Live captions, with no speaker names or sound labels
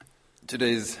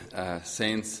Today's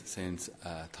Saints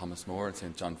Thomas More and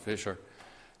St. John Fisher,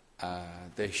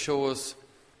 they show us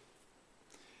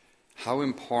how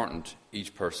important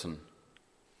each person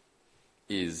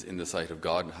is in the sight of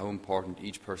God and how important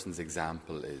each person's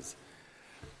example is.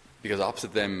 Because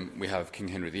opposite them we have King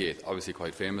Henry VIII, obviously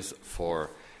quite famous for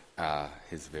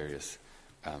his various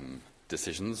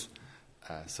decisions.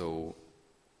 So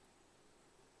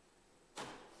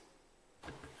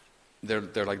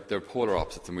they're polar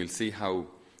opposites, and we'll see how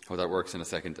that works in a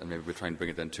second, and maybe we'll try and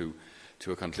bring it then to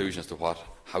a conclusion as to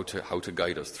how to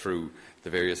guide us through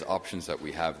the various options that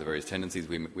we have, the various tendencies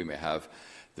we may have,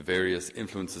 the various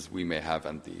influences we may have,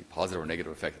 and the positive or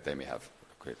negative effect that they may have.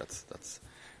 Okay, that's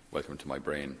welcome to my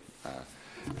brain.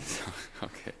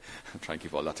 Okay, I'll try and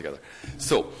keep all that together.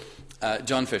 So,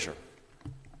 John Fisher.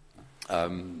 I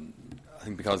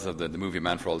think because of the movie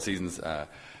Man for All Seasons,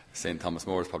 St. Thomas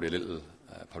More is probably a little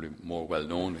probably more well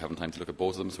known. We haven't time to look at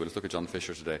both of them, so we'll just look at John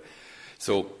Fisher today.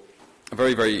 So, a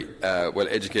very, very well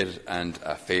educated and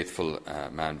faithful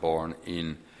man, born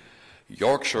in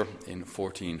Yorkshire in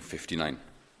 1459,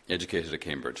 educated at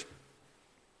Cambridge,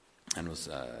 and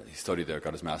he studied there,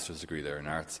 got his master's degree there in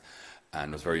arts,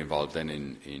 and was very involved then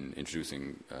in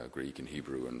introducing Greek and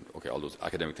Hebrew and all those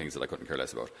academic things that I couldn't care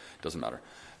less about. Doesn't matter.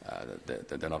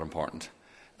 They're not important.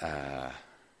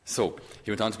 So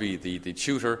he went on to be the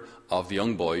tutor of the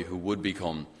young boy who would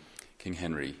become King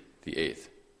Henry VIII.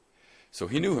 So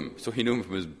he knew him. So he knew him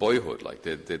from his boyhood. Like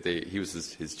he was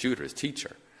his tutor, his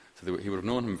teacher. So he would have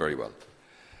known him very well.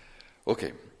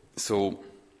 Okay, so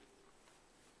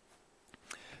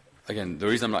again, the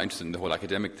reason I'm not interested in the whole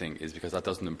academic thing is because that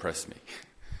doesn't impress me.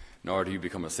 Nor do you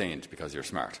become a saint because you're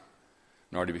smart.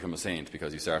 Nor do you become a saint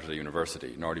because you started at a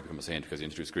university. Nor do you become a saint because you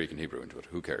introduced Greek and Hebrew into it.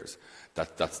 Who cares?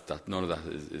 None of that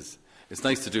is. It's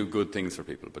nice to do good things for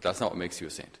people, but that's not what makes you a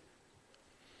saint.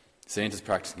 Saint is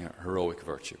practicing a heroic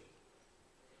virtue.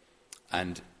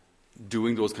 And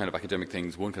doing those kind of academic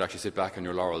things, one could actually sit back on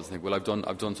your laurels and think, well,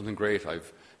 I've done something great.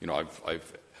 I've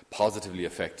positively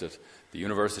affected the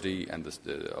university and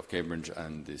of Cambridge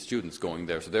and the students going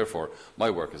there. So therefore, my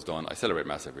work is done. I celebrate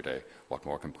Mass every day. What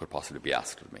more could possibly be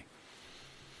asked of me?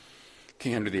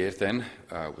 King Henry VIII then,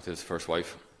 with his first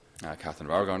wife, Catherine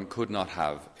of Aragon, could not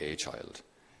have a child.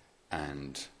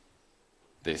 And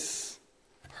this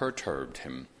perturbed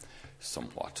him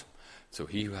somewhat. So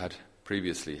he who had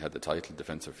previously had the title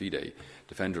Defensor Fidei,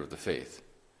 Defender of the Faith,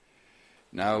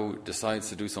 now decides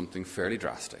to do something fairly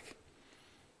drastic.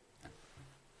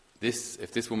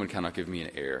 If this woman cannot give me an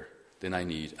heir, then I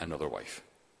need another wife.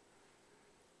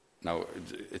 Now,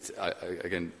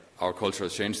 again, our culture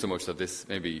has changed so much that this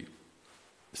maybe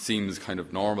seems kind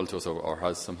of normal to us or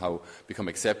has somehow become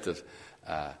accepted.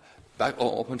 Back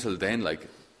up until then,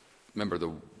 remember,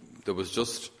 there was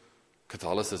just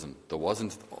Catholicism. There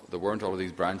weren't all of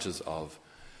these branches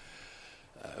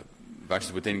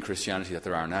within Christianity that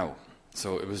there are now.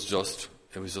 So it was just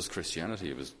Christianity.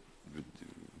 It was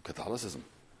Catholicism.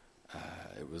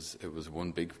 It was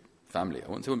one big family. I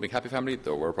wouldn't say one big happy family.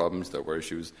 There were problems. There were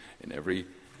issues in every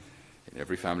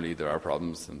family. There are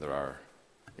problems and there are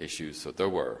issues. So there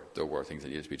were things that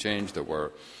needed to be changed. There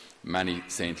were many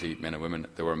saintly men and women.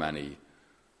 There were many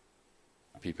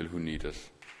people who needed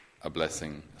a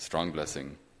blessing, a strong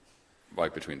blessing,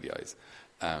 right between the eyes.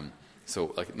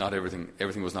 So not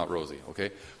everything was not rosy,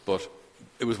 okay? But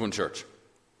it was one church.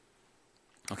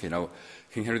 Okay, now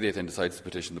King Henry VIII then decides to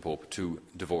petition the Pope to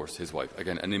divorce his wife.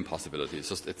 Again, an impossibility. It's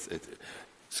just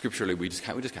scripturally we just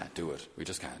can't do it. We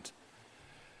just can't.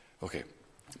 Okay,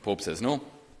 the Pope says no.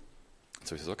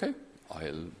 So he says, okay,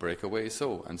 I'll break away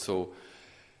so. And so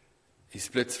he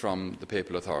splits from the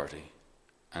papal authority,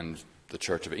 and the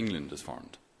Church of England is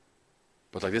formed.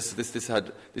 But this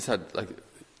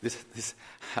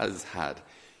has had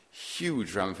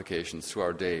huge ramifications to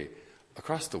our day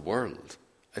across the world.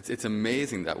 It's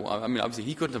amazing that, obviously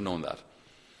he couldn't have known that.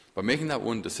 But making that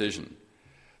one decision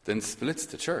then splits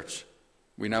the church.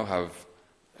 We now have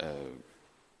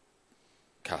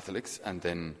Catholics and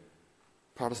then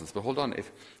Protestants. But hold on,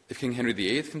 if King Henry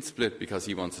VIII can split because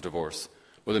he wants a divorce,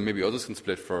 well then maybe others can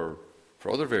split for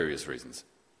other various reasons.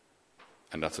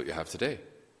 And that's what you have today.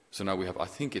 So now we have, I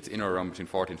think it's in or around between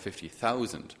 40 and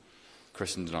 50,000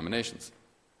 Christian denominations.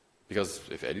 Because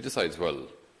if Eddie decides,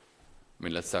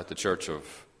 let's start the Church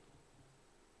of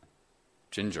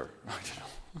Ginger. I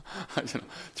don't know.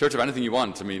 Church of anything you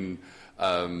want.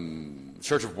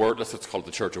 Church of Work. Let's call it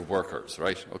the Church of Workers,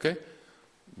 right? Okay?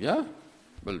 Yeah.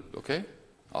 Well, okay.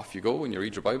 Off you go and you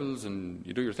read your Bibles and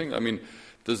you do your thing.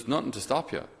 There's nothing to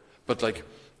stop you. But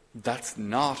that's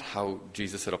not how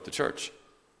Jesus set up the church.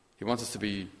 He wants us to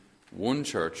be one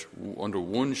church under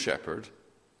one shepherd,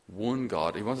 one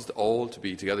God. He wants us all to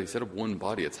be together. He set up one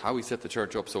body. It's how he set the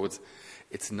church up. So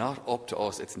it's not up to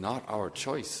us. It's not our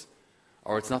choice,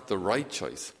 or it's not the right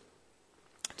choice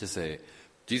to say,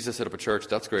 Jesus has set up a church,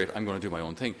 that's great, I'm going to do my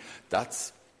own thing.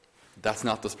 That's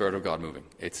not the Spirit of God moving.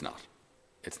 It's not.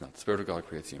 It's not. The Spirit of God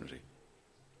creates unity.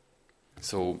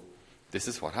 So this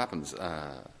is what happens.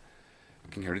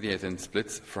 King Henry VIII then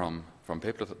splits from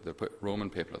the Roman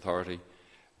papal authority,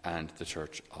 and the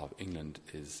Church of England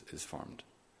is formed.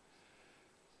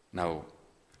 Now,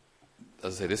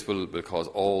 as I say, this will cause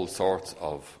all sorts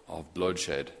of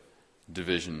bloodshed,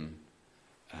 division,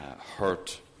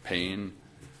 hurt, pain,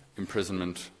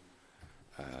 imprisonment,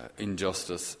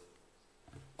 injustice,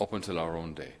 up until our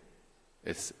own day.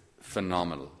 It's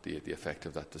phenomenal, the effect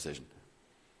of that decision.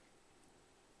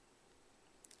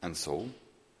 And so,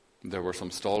 there were some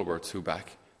stalwarts who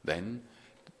back then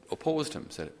opposed him.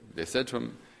 They said to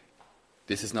him,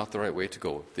 this is not the right way to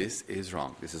go. This is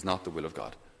wrong. This is not the will of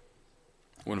God.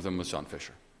 One of them was John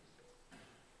Fisher.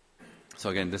 So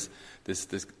again, this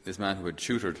man who had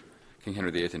tutored King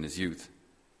Henry VIII in his youth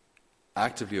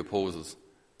actively opposes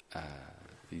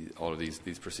all of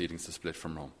these proceedings to split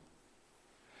from Rome.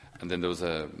 And then there was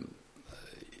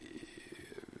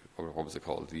what was it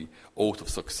called? The Oath of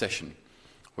Succession,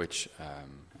 which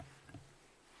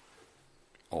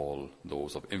all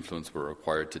those of influence were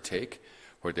required to take,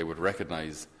 where they would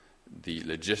recognize the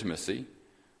legitimacy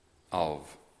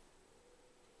of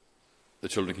the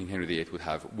children King Henry VIII would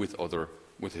have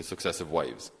with his successive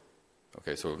wives.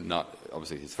 Okay, so not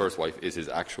obviously his first wife is his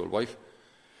actual wife,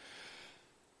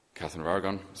 Catherine of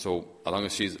Aragon. So as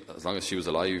long as she was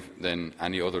alive, then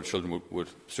any other children would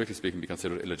strictly speaking, be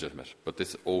considered illegitimate. But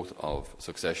this oath of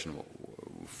succession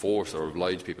forced or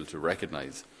obliged people to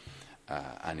recognise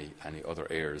any other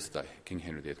heirs that King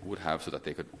Henry VIII would have, so that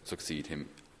they could succeed him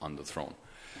on the throne.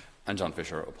 And John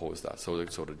Fisher opposed that. So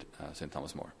did St.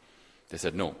 Thomas More. They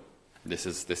said, no, this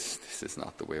is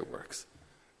not the way it works.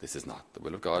 This is not the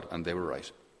will of God, and they were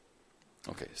right.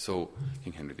 Okay, so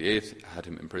King Henry VIII had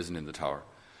him imprisoned in the Tower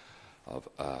of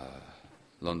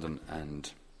London,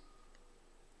 and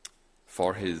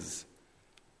for his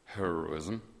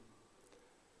heroism,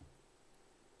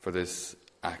 for this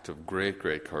act of great,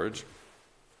 great courage,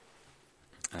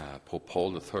 Pope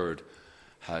Paul III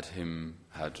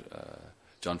had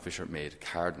John Fisher made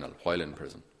cardinal while in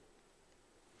prison.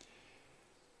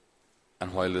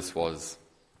 And while this was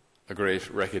a great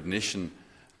recognition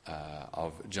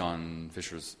of John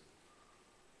Fisher's,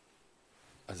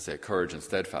 as I say, courage and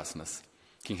steadfastness,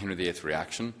 King Henry VIII's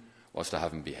reaction was to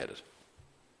have him beheaded.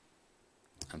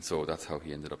 And so that's how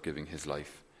he ended up giving his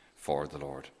life for the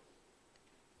Lord.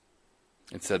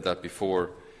 It said that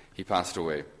before he passed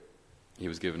away, he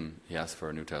asked for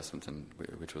a New Testament,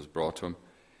 which was brought to him,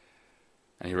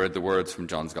 and he read the words from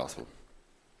John's Gospel.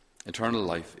 Eternal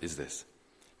life is this,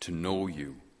 to know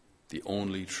you, the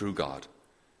only true God,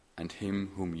 and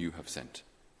him whom you have sent,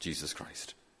 Jesus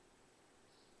Christ.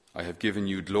 I have given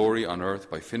you glory on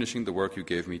earth by finishing the work you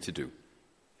gave me to do.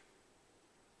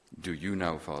 Do you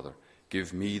now, Father,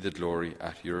 give me the glory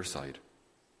at your side.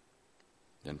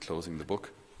 Then, closing the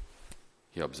book,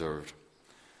 he observed,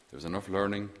 there's enough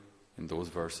learning in those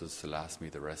verses to last me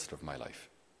the rest of my life.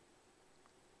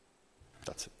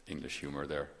 That's English humour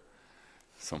there,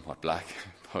 somewhat black,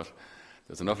 but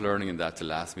there's enough learning in that to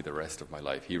last me the rest of my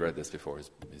life. He read this before his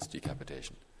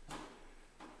decapitation.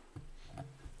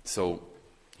 So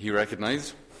he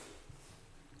recognized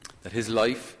that his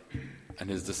life and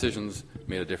his decisions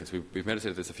made a difference. We've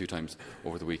meditated this a few times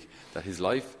over the week, that his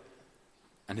life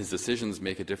and his decisions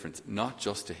make a difference, not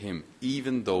just to him,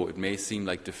 even though it may seem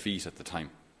like defeat at the time.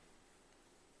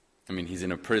 I mean, he's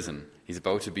in a prison, he's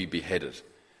about to be beheaded,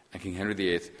 and King Henry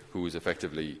VIII, who is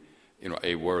effectively,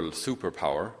 a world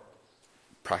superpower,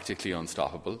 practically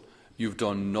unstoppable, you've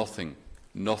done nothing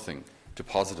to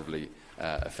positively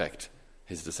affect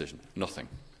his decision. Nothing.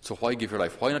 So why give your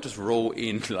life? Why not just row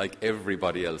in like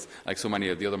everybody else, like so many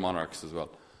of the other monarchs as well?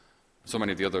 So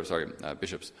many of the other,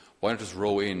 bishops. Why not just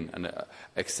row in and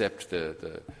accept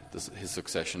his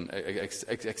succession?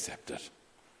 Accept it.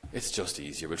 It's just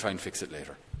easier. We'll try and fix it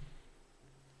later.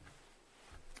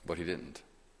 But he didn't.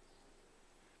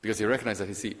 Because he recognized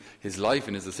that his life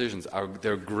and his decisions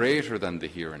they're greater than the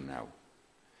here and now.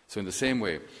 So in the same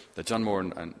way that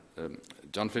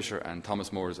John Fisher and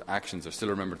Thomas More's actions are still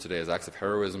remembered today as acts of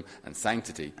heroism and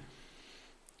sanctity,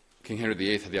 King Henry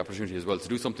VIII had the opportunity as well to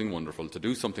do something wonderful, to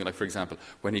do something like, for example,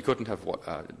 when he couldn't have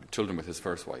children with his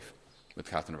first wife, with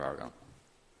Catherine of Aragon.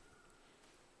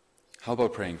 How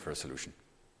about praying for a solution?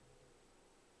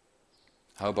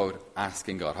 How about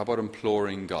asking God? How about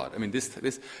imploring God? I mean,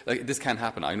 this can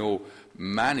happen. I know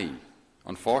many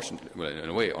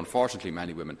unfortunately,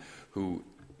 many women who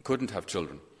couldn't have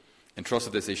children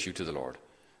entrusted this issue to the Lord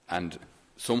and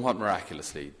somewhat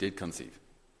miraculously did conceive,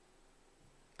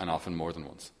 and often more than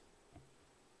once.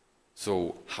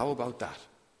 So how about that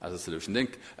as a solution? Then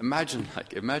imagine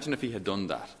if he had done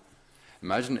that.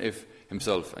 Imagine if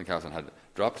himself and Catherine had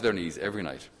dropped to their knees every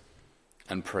night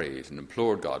and prayed and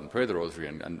implored God and prayed the rosary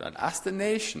and asked the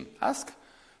nation, ask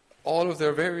all of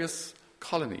their various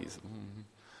colonies.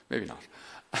 Maybe not.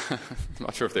 I'm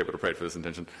not sure if they would have prayed for this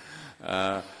intention.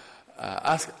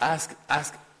 Ask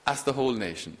the whole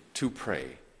nation to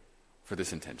pray for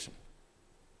this intention.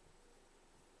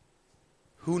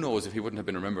 Who knows if he wouldn't have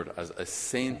been remembered as a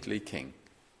saintly king,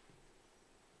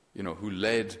 who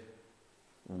led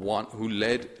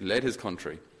his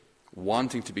country,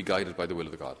 wanting to be guided by the will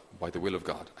of God,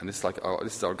 And this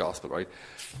is our gospel, right?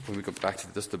 When we go back to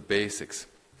just the basics.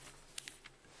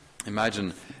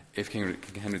 Imagine if King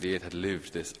Henry VIII had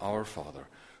lived this: Our Father,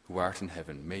 who art in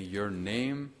heaven, may your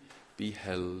name be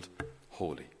held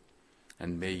holy,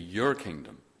 and may your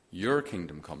kingdom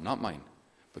come, not mine,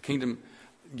 but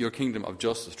your kingdom of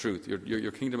justice, truth,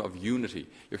 your kingdom of unity,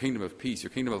 your kingdom of peace, your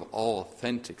kingdom of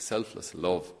authentic, selfless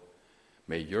love.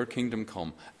 May your kingdom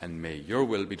come, and may your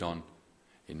will be done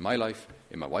in my life,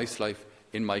 in my wife's life,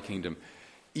 in my kingdom,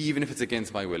 even if it's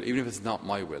against my will, even if it's not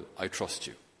my will. I trust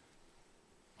you.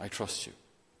 I trust you.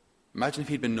 Imagine if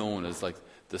he'd been known as like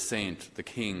the saint, the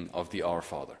king of the Our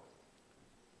Father.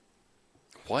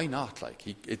 Why not?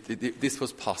 This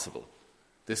was possible.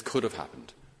 This could have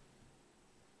happened.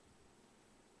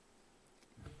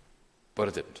 But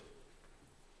it didn't.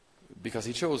 Because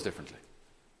he chose differently.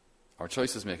 Our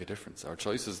choices make a difference. Our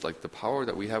choices, the power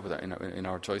that we have in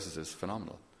our choices is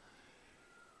phenomenal.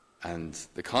 And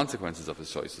the consequences of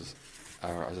his choices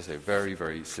are, as I say, very,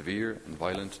 very severe and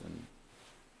violent, and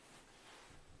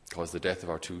caused the death of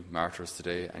our two martyrs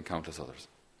today and countless others.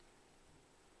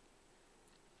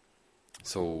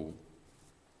 So,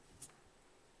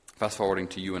 fast forwarding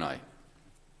to you and I.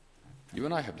 You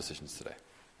and I have decisions today.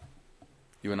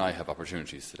 You and I have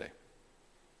opportunities today.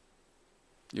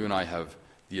 You and I have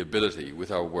the ability,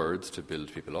 with our words, to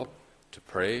build people up, to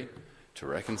pray, to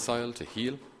reconcile, to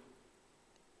heal.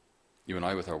 You and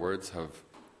I, with our words, have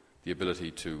the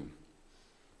ability to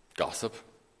gossip,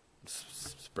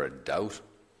 spread doubt,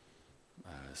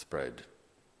 spread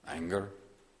anger,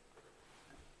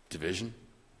 division.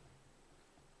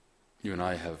 You and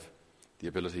I have the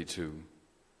ability to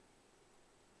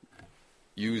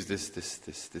use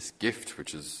this gift,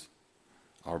 which is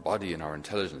our body and our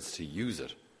intelligence, to use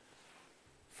it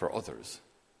for others.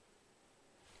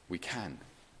 We can.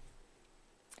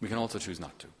 We can also choose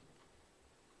not to.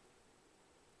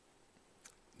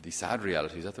 The sad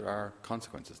reality is that there are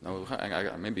consequences. Now,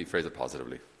 I maybe phrase it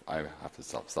positively. I have to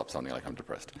stop sounding like I'm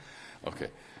depressed. Okay.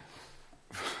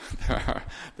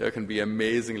 There can be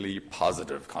amazingly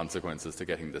positive consequences to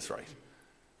getting this right.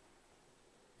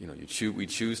 We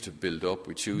choose to build up,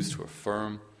 we choose to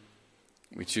affirm,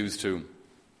 we choose to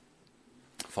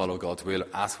follow God's will,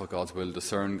 ask what God's will,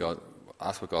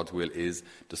 ask what God's will is,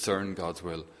 discern God's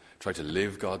will, try to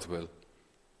live God's will,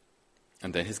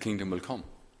 and then his kingdom will come.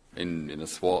 In a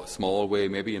small way,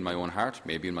 maybe in my own heart,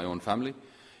 maybe in my own family.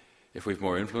 If we have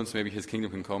more influence, maybe his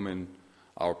kingdom can come in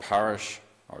our parish,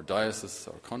 our diocese,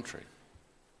 our country,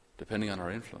 depending on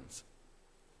our influence.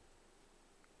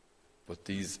 But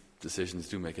these decisions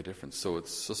do make a difference. So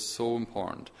it's just so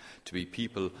important to be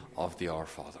people of the Our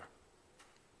Father.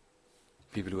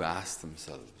 People who ask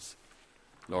themselves,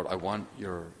 Lord, I want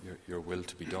your will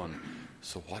to be done.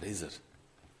 So what is it?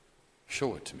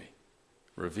 Show it to me.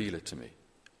 Reveal it to me.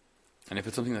 And if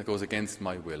it's something that goes against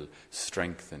my will,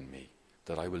 strengthen me,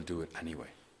 that I will do it anyway.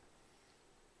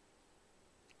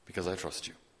 Because I trust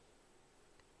you.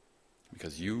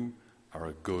 Because you are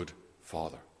a good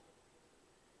Father.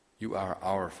 You are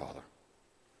our Father.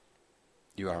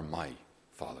 You are my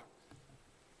Father.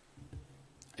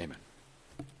 Amen.